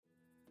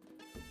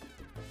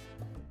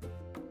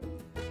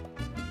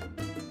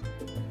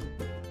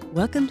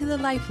Welcome to the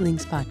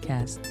Lifelinks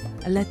Podcast,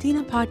 a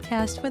Latina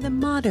podcast for the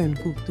modern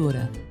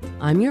cultura.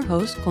 I'm your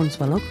host,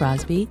 Consuelo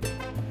Crosby,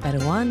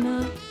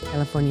 Peruana,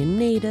 California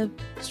native,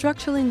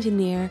 structural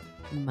engineer,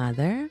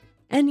 mother,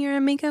 and your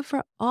amiga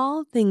for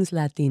all things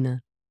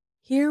Latina.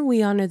 Here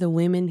we honor the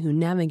women who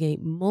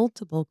navigate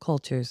multiple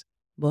cultures,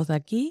 both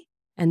aquí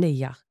and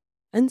allá,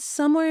 and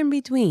somewhere in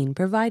between,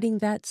 providing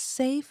that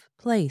safe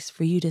place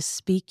for you to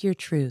speak your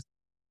truth,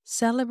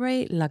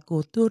 celebrate la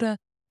cultura,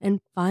 and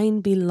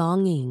find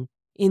belonging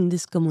in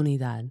this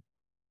comunidad.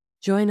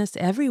 Join us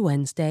every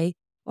Wednesday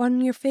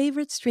on your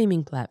favorite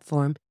streaming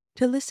platform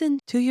to listen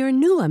to your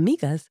new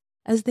amigas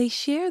as they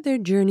share their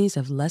journeys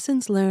of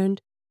lessons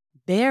learned,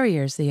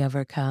 barriers they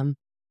overcome,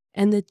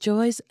 and the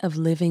joys of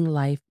living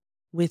life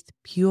with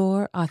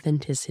pure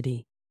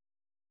authenticity.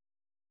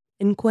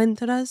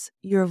 Encuentras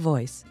your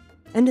voice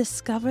and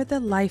discover the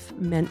life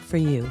meant for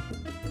you.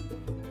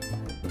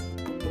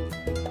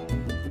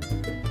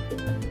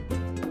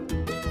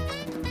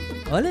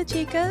 Hola,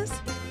 chicas!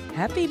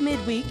 Happy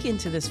midweek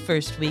into this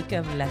first week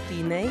of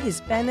Latina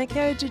Hispanic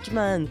Heritage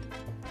Month.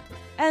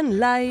 And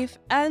life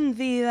and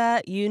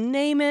vida, you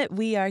name it,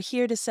 we are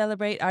here to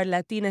celebrate our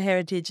Latina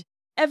heritage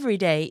every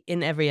day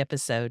in every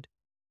episode.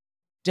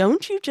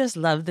 Don't you just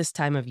love this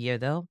time of year,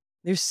 though?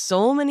 There's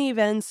so many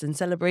events and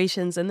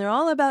celebrations, and they're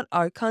all about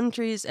our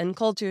countries and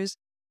cultures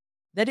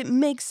that it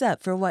makes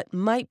up for what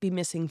might be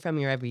missing from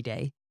your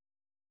everyday.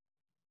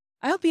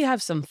 I hope you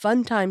have some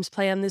fun times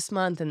planned this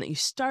month and that you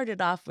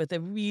started off with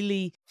a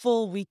really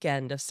full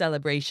weekend of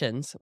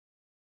celebrations.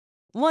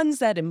 Ones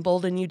that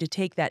embolden you to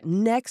take that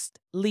next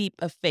leap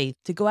of faith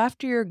to go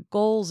after your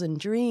goals and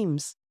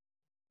dreams.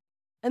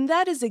 And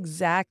that is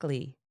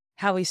exactly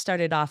how we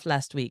started off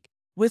last week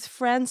with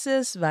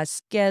Frances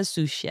Vasquez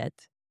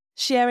Suchet,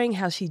 sharing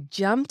how she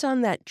jumped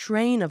on that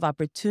train of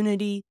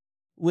opportunity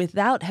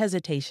without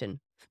hesitation.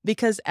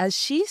 Because as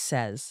she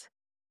says,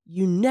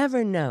 you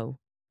never know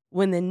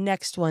when the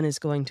next one is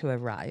going to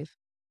arrive.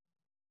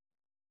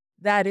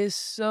 That is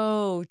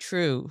so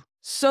true.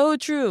 So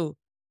true.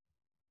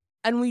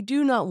 And we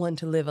do not want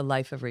to live a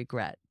life of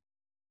regret.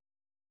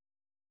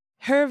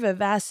 Her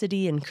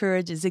vivacity and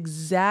courage is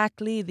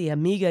exactly the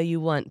amiga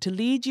you want to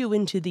lead you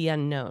into the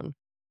unknown,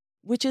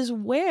 which is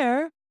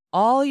where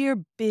all your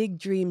big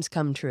dreams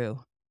come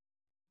true.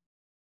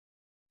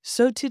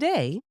 So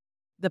today,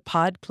 the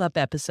Pod Club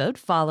episode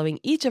following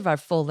each of our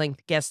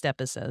full-length guest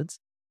episodes,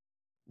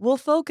 we'll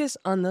focus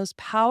on those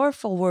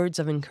powerful words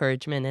of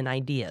encouragement and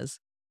ideas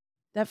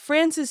that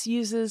Frances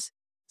uses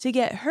to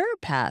get her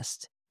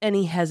past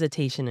any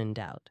hesitation and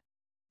doubt.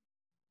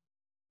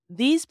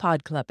 These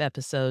Pod Club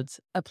episodes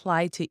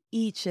apply to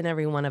each and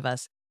every one of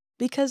us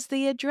because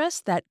they address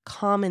that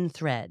common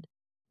thread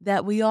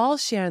that we all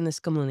share in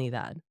this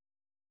comunidad.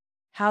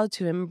 How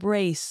to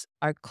embrace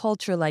our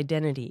cultural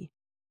identity,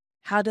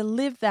 how to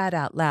live that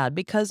out loud,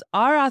 because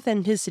our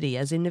authenticity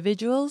as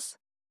individuals,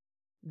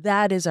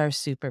 that is our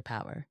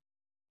superpower.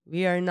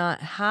 We are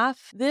not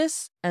half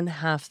this and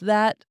half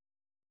that.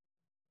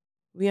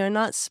 We are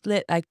not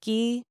split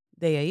aquí,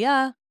 de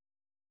allá.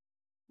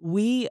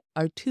 We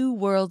are two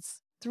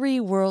worlds,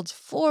 three worlds,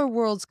 four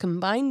worlds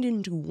combined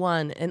into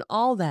one, and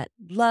all that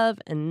love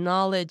and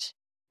knowledge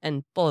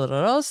and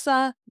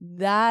poderosa,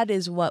 that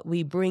is what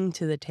we bring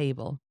to the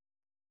table.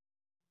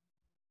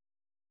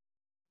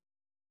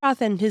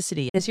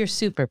 Authenticity is your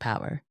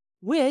superpower,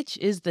 which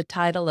is the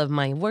title of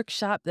my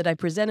workshop that I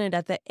presented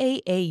at the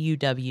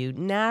AAUW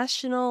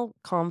National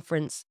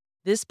Conference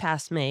this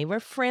past May,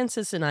 where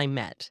Frances and I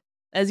met,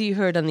 as you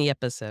heard on the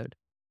episode.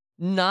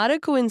 Not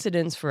a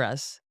coincidence for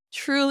us.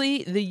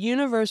 Truly, the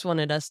universe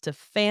wanted us to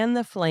fan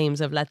the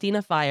flames of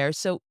Latina fire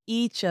so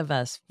each of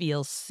us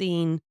feels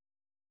seen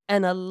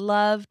and a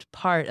loved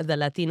part of the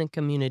Latina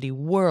community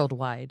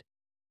worldwide.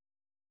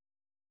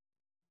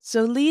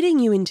 So leading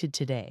you into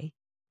today,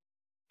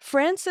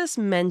 Frances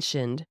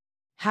mentioned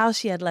how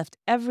she had left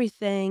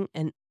everything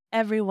and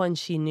everyone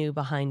she knew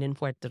behind in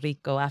Puerto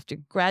Rico after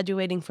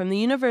graduating from the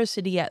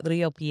university at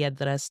Rio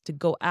Piedras to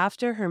go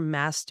after her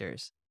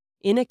master's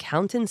in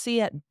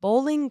accountancy at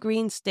Bowling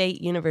Green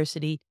State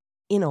University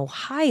in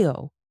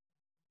Ohio.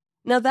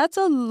 Now, that's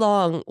a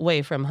long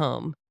way from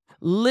home,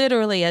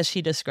 literally as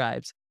she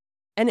describes.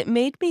 And it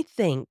made me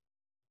think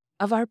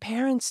of our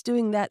parents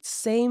doing that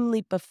same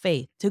leap of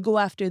faith to go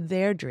after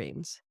their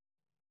dreams.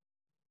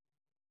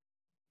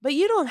 But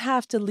you don't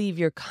have to leave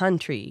your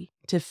country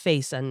to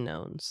face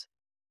unknowns.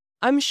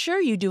 I'm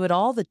sure you do it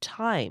all the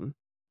time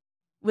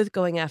with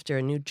going after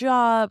a new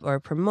job or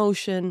a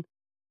promotion,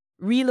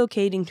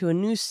 relocating to a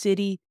new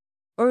city,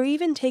 or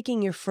even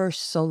taking your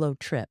first solo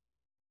trip.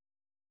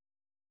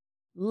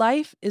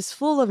 Life is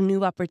full of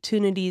new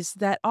opportunities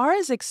that are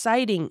as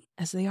exciting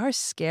as they are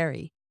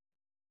scary,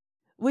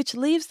 which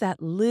leaves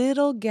that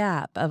little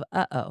gap of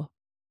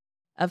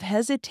of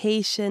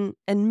hesitation,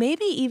 and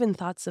maybe even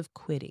thoughts of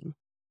quitting.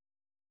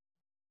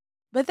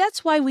 But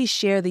that's why we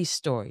share these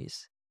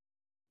stories,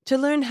 to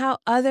learn how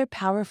other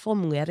powerful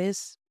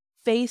mujeres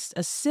faced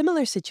a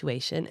similar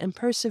situation and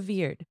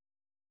persevered,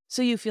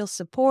 so you feel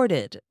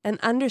supported and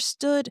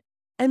understood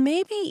and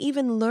maybe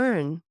even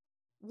learn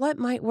what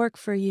might work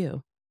for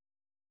you.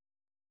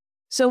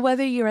 So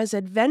whether you're as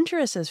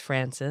adventurous as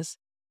Frances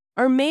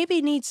or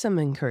maybe need some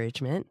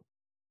encouragement,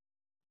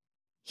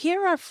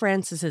 here are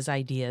Frances's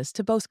ideas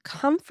to both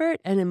comfort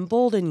and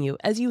embolden you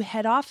as you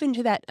head off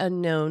into that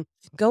unknown,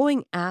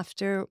 going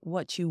after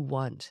what you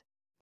want.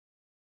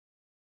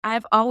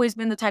 I've always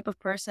been the type of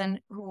person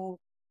who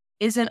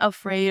isn't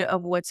afraid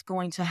of what's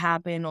going to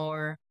happen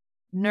or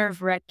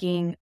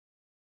nerve-wracking.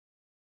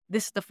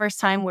 This is the first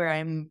time where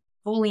I'm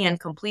fully and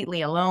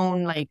completely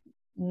alone. Like,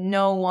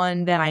 no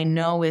one that I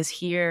know is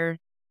here,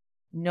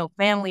 no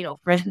family, no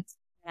friends.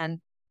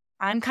 And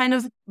I'm kind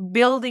of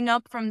building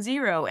up from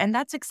zero. And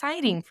that's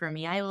exciting for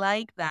me. I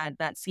like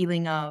that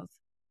feeling of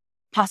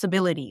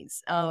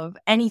possibilities, of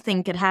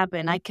anything could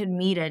happen. I could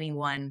meet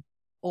anyone,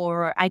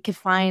 or I could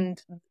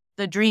find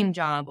the dream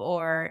job,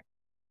 or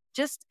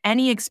just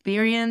any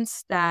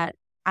experience that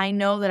I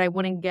know that I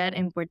wouldn't get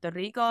in Puerto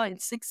Rico.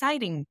 It's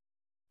exciting.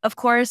 Of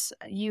course,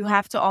 you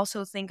have to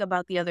also think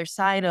about the other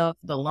side of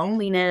the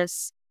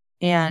loneliness.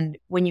 And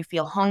when you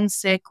feel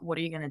homesick, what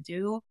are you going to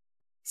do?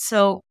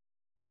 So,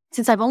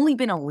 since I've only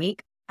been a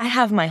week, I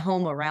have my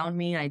home around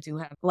me. I do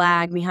have a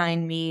flag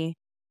behind me.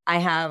 I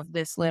have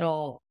this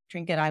little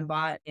trinket I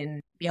bought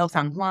in Viejo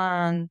San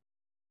Juan.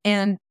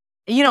 And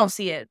you don't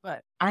see it,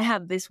 but I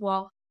have this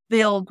wall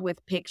filled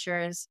with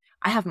pictures.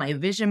 I have my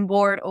vision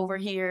board over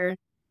here.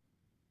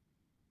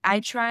 I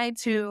try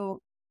to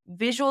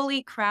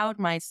visually crowd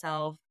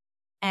myself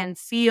and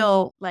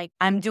feel like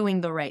I'm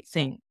doing the right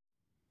thing.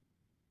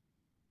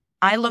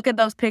 I look at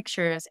those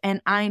pictures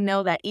and I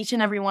know that each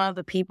and every one of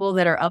the people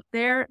that are up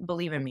there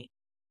believe in me.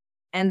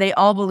 And they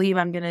all believe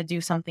I'm going to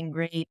do something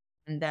great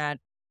and that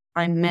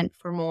I'm meant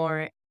for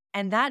more.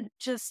 And that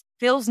just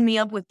fills me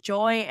up with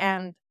joy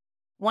and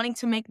wanting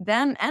to make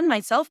them and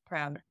myself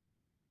proud.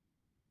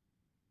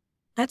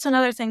 That's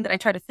another thing that I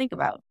try to think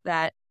about,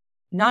 that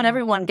not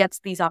everyone gets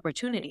these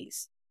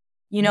opportunities.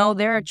 You know,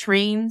 there are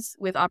trains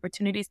with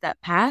opportunities that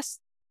pass.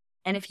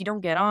 And if you don't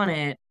get on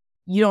it,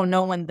 you don't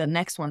know when the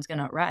next one's going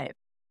to arrive.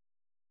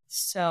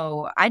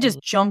 So I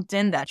just jumped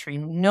in that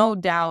train, no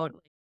doubt.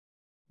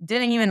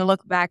 Didn't even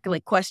look back,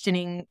 like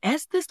questioning,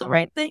 is this the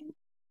right thing?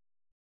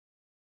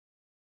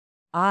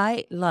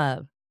 I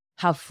love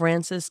how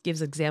Frances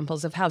gives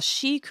examples of how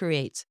she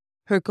creates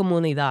her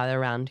comunidad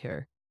around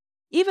her,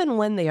 even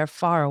when they are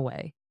far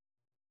away.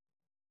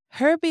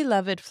 Her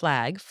beloved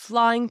flag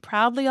flying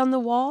proudly on the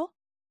wall,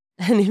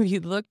 and if you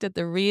looked at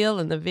the reel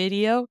and the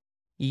video,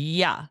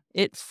 yeah,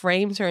 it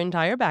frames her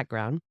entire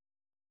background.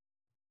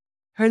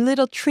 Her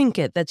little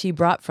trinket that she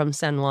brought from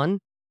San Juan,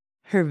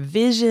 her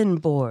vision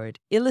board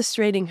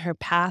illustrating her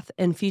path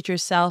and future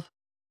self,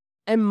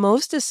 and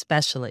most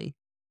especially,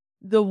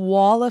 the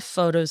wall of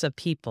photos of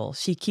people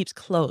she keeps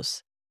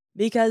close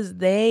because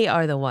they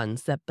are the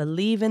ones that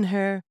believe in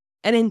her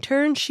and in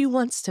turn she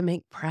wants to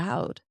make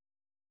proud.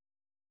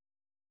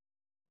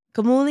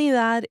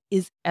 Comunidad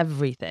is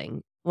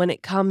everything when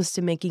it comes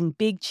to making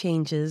big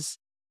changes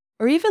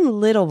or even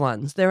little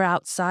ones that are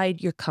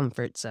outside your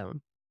comfort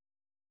zone.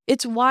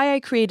 It's why I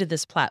created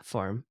this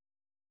platform,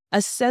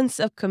 a sense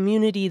of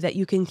community that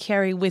you can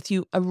carry with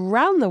you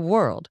around the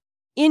world,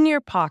 in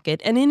your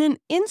pocket, and in an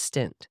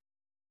instant.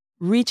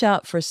 Reach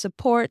out for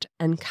support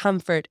and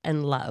comfort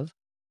and love,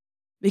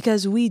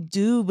 because we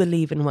do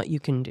believe in what you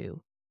can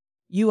do.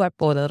 You are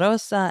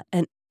poderosa,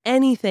 and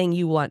anything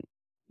you want,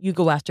 you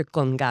go after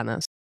con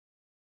ganas.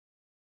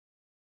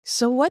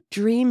 So what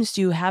dreams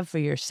do you have for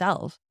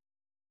yourself?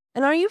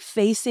 And are you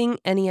facing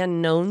any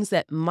unknowns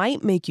that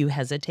might make you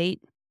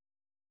hesitate?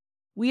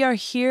 We are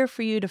here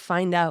for you to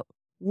find out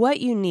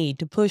what you need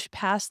to push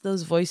past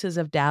those voices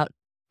of doubt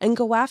and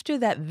go after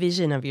that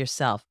vision of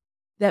yourself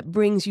that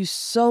brings you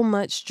so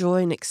much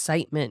joy and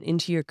excitement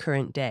into your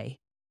current day.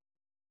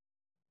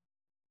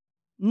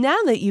 Now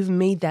that you've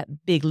made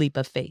that big leap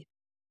of faith,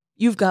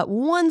 you've got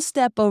one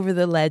step over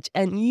the ledge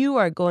and you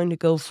are going to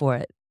go for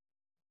it.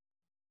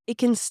 It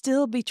can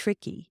still be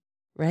tricky,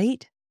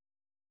 right?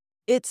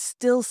 It's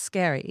still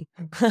scary.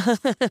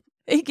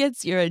 It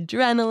gets your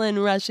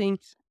adrenaline rushing,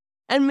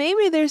 and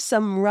maybe there's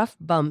some rough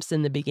bumps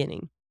in the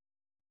beginning.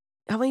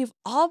 And we've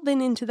all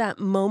been into that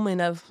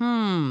moment of,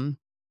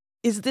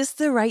 is this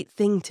the right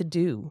thing to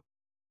do?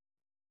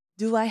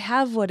 Do I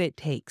have what it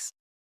takes?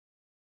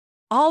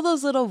 All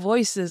those little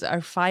voices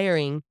are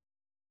firing.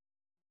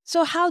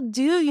 So how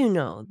do you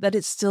know that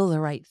it's still the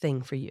right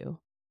thing for you?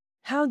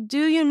 How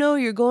do you know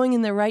you're going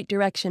in the right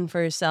direction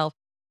for yourself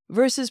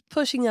versus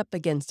pushing up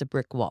against a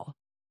brick wall?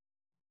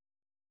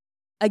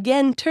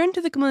 Again, turn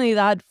to the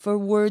comunidad for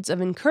words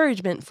of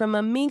encouragement from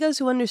amigas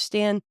who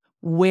understand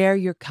where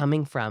you're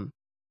coming from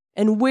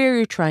and where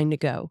you're trying to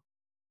go.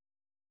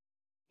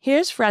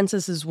 Here's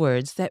Frances's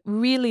words that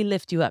really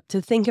lift you up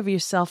to think of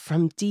yourself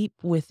from deep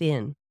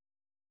within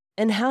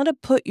and how to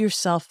put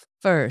yourself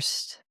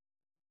first.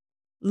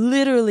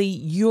 Literally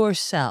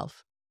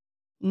yourself,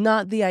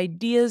 not the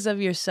ideas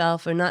of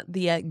yourself or not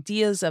the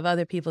ideas of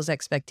other people's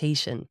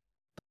expectation,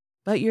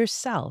 but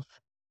yourself.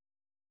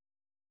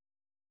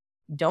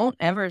 Don't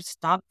ever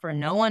stop for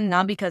no one,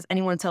 not because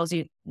anyone tells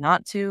you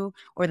not to,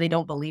 or they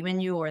don't believe in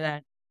you, or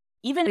that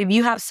even if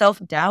you have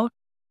self-doubt,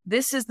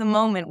 this is the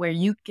moment where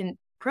you can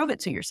prove it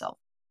to yourself.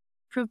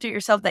 Prove to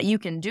yourself that you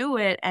can do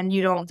it and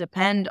you don't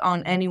depend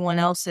on anyone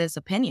else's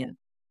opinion.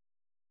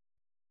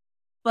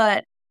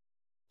 But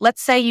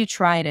let's say you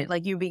tried it,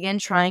 like you begin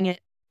trying it,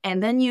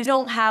 and then you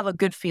don't have a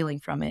good feeling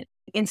from it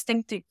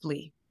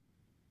instinctively.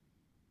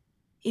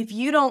 If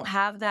you don't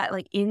have that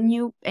like in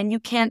you and you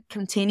can't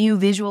continue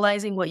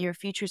visualizing what your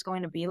future is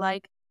going to be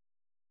like,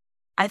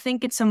 I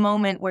think it's a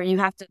moment where you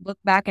have to look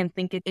back and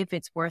think if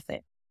it's worth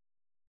it.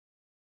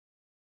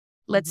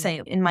 Let's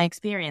say in my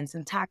experience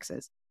in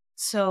taxes.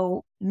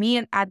 So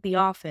me at the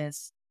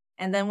office,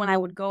 and then when I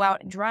would go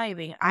out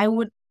driving, I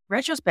would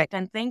retrospect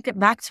and think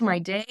back to my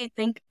day,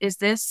 think, is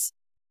this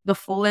the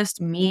fullest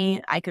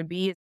me I could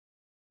be?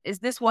 Is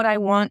this what I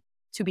want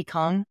to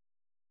become?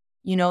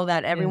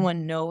 That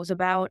everyone knows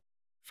about.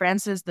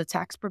 Francis, the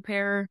tax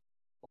preparer.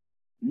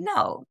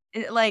 No,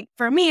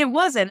 for me, it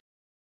wasn't.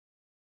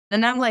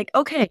 And I'm like,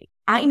 okay,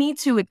 I need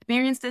to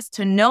experience this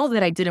to know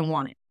that I didn't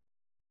want it.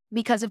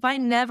 Because if I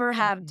never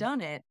have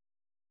done it,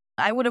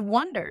 I would have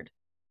wondered,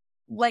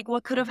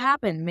 what could have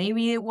happened?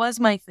 Maybe it was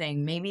my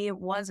thing. Maybe it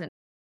wasn't.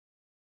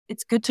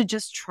 It's good to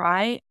just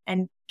try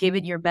and give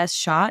it your best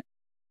shot.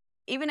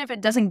 Even if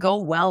it doesn't go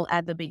well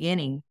at the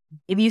beginning,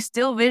 if you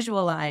still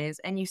visualize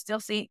and you still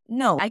see,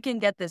 no, I can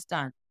get this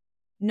done.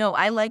 No,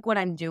 I like what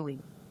I'm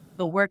doing,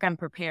 the work I'm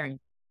preparing.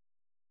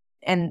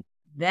 And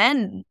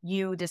then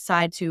you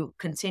decide to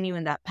continue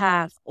in that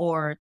path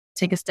or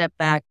take a step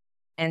back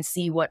and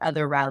see what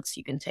other routes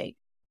you can take.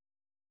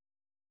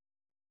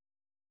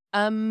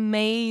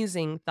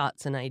 Amazing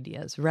thoughts and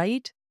ideas,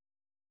 right?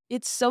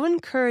 It's so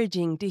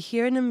encouraging to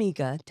hear an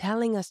amiga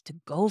telling us to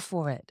go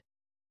for it,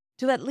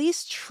 to at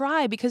least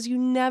try, because you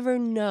never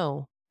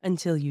know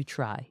until you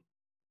try.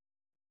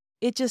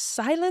 It just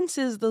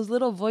silences those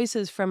little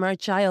voices from our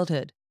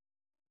childhood.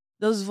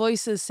 Those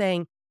voices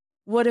saying,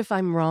 what if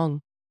I'm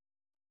wrong?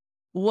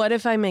 What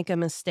if I make a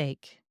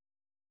mistake?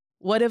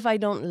 What if I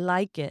don't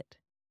like it?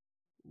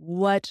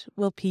 What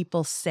will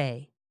people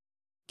say?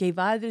 ¿Qué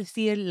va a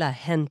decir la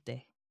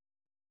gente?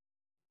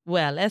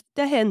 Well,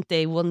 esta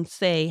gente won't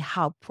say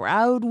how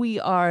proud we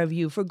are of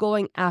you for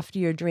going after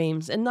your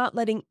dreams and not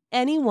letting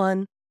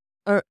anyone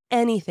or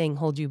anything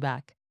hold you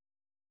back.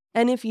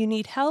 And if you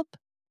need help,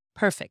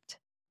 perfect.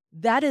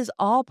 That is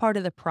all part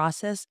of the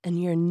process,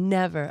 and you're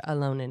never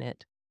alone in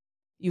it.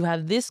 You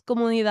have this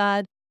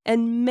comunidad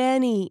and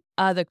many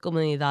other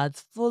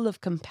comunidades full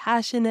of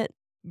compassionate,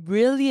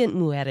 brilliant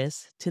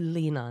mujeres to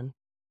lean on.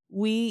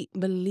 We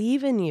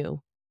believe in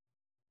you.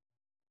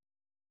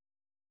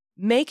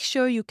 Make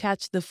sure you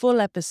catch the full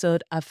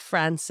episode of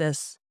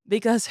Frances,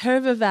 because her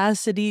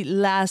vivacity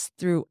lasts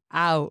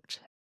throughout.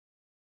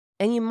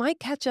 And you might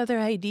catch other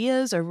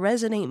ideas or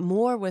resonate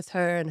more with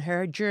her and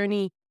her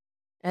journey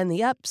and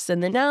the ups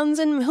and the downs,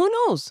 and who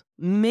knows?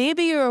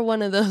 Maybe you're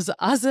one of those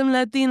awesome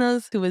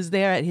Latinas who was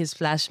there at his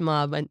flash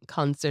mob and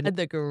concert at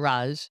the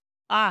garage.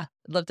 I'd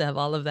love to have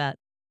all of that.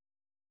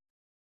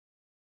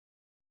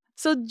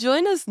 So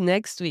join us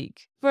next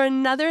week for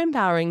another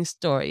empowering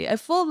story, a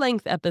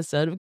full-length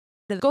episode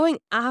of going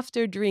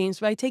after dreams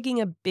by taking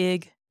a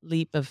big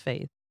leap of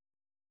faith.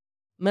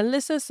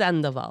 Melissa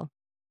Sandoval,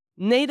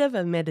 native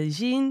of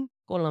Medellin,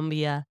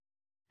 Colombia,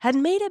 had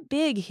made it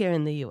big here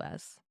in the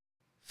U.S.,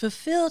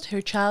 fulfilled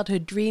her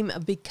childhood dream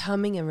of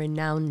becoming a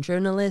renowned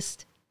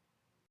journalist,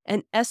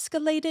 and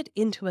escalated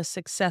into a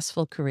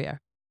successful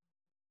career.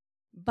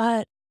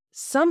 But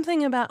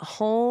something about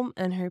home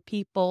and her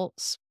people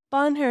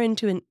spun her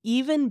into an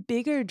even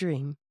bigger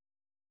dream,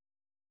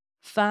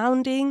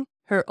 founding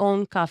her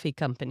own coffee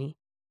company,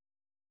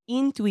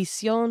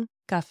 Intuición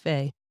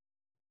Café.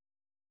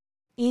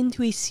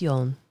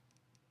 Intuición,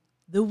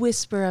 the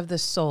whisper of the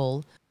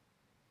soul.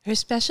 Her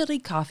specialty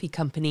coffee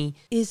company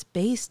is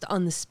based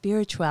on the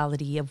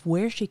spirituality of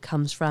where she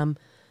comes from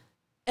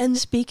and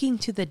speaking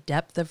to the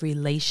depth of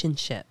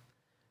relationship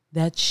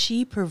that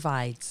she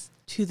provides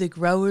to the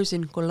growers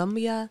in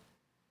Colombia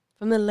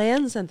from the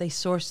lands that they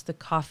source the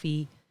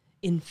coffee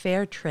in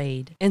fair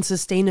trade and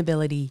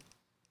sustainability.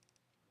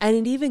 And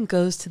it even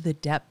goes to the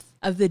depth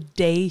of the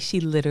day she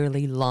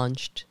literally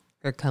launched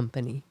her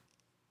company.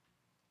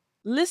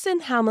 Listen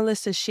how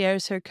Melissa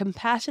shares her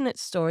compassionate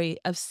story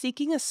of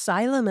seeking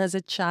asylum as a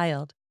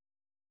child,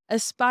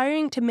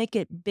 aspiring to make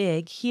it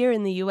big here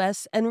in the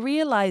U.S., and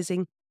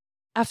realizing,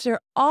 after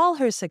all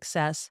her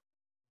success,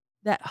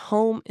 that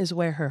home is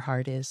where her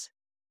heart is.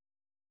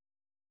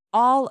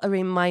 All a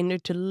reminder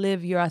to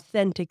live your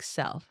authentic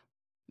self,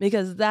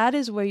 because that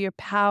is where your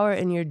power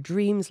and your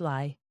dreams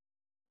lie.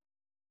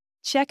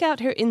 Check out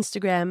her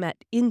Instagram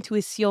at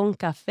Intuición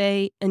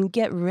Café and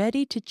get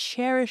ready to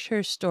cherish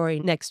her story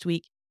next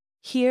week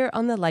here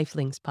on the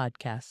Lifelinks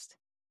podcast.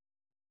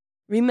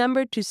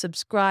 Remember to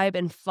subscribe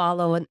and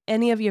follow on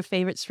any of your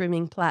favorite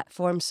streaming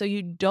platforms so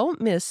you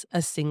don't miss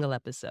a single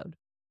episode.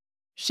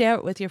 Share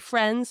it with your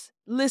friends,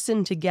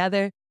 listen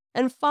together,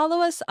 and follow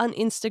us on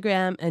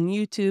Instagram and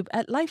YouTube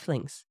at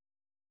Lifelinks.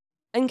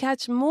 And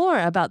catch more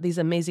about these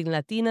amazing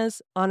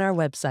Latinas on our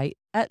website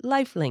at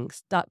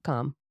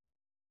lifelinks.com.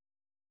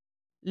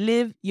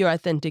 Live your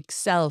authentic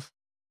self.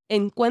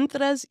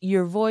 Encuentras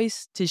your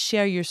voice to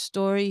share your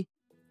story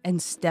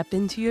and step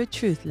into your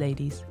truth,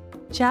 ladies.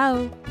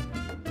 Ciao.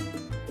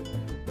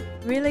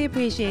 Really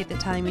appreciate the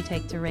time you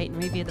take to rate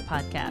and review the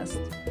podcast.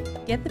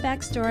 Get the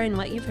backstory and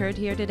what you've heard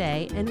here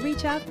today and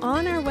reach out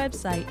on our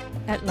website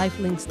at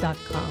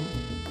lifelinks.com.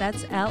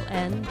 That's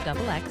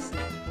LNXX.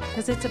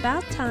 Because it's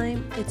about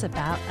time, it's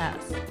about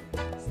us.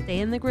 Stay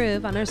in the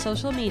groove on our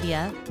social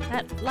media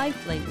at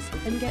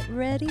Lifelinks and get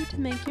ready to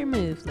make your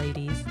move,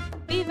 ladies.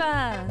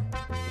 Viva!